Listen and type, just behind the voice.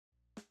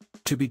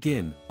To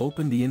begin,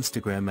 open the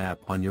Instagram app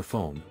on your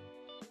phone.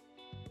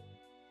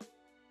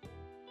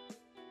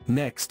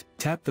 Next,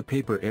 tap the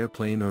paper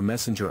airplane or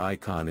messenger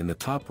icon in the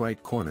top right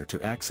corner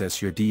to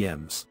access your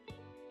DMs.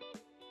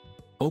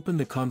 Open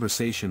the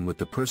conversation with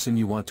the person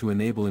you want to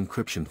enable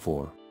encryption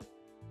for.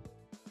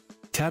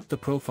 Tap the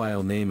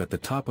profile name at the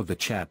top of the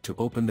chat to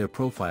open their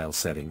profile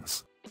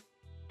settings.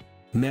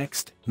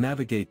 Next,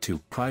 navigate to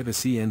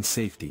Privacy and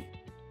Safety.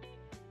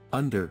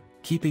 Under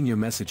Keeping Your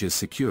Messages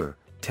Secure,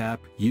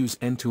 tap Use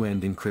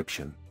End-to-End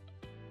Encryption.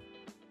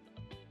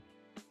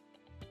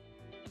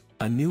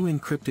 A new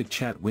encrypted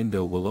chat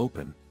window will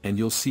open, and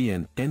you'll see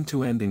an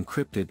End-to-End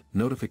Encrypted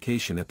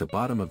notification at the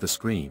bottom of the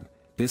screen.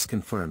 This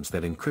confirms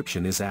that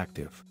encryption is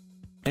active.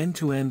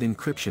 End-to-end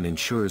encryption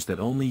ensures that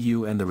only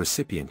you and the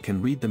recipient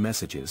can read the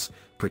messages,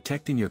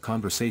 protecting your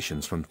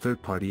conversations from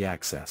third-party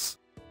access.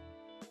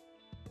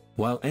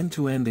 While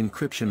end-to-end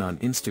encryption on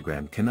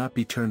Instagram cannot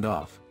be turned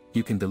off,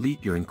 you can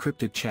delete your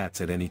encrypted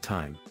chats at any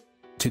time.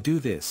 To do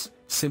this,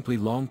 simply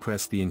long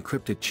press the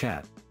encrypted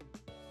chat,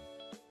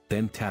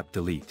 then tap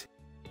Delete.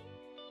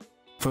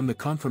 From the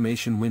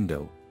confirmation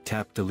window,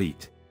 tap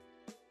Delete.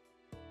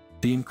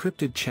 The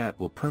encrypted chat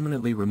will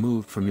permanently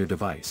removed from your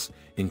device,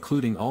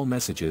 including all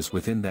messages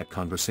within that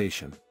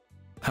conversation.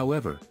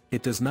 However,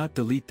 it does not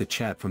delete the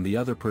chat from the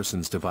other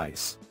person's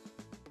device.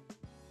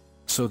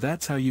 So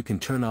that's how you can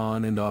turn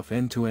on and off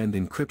end-to-end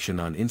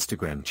encryption on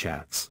Instagram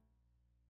chats.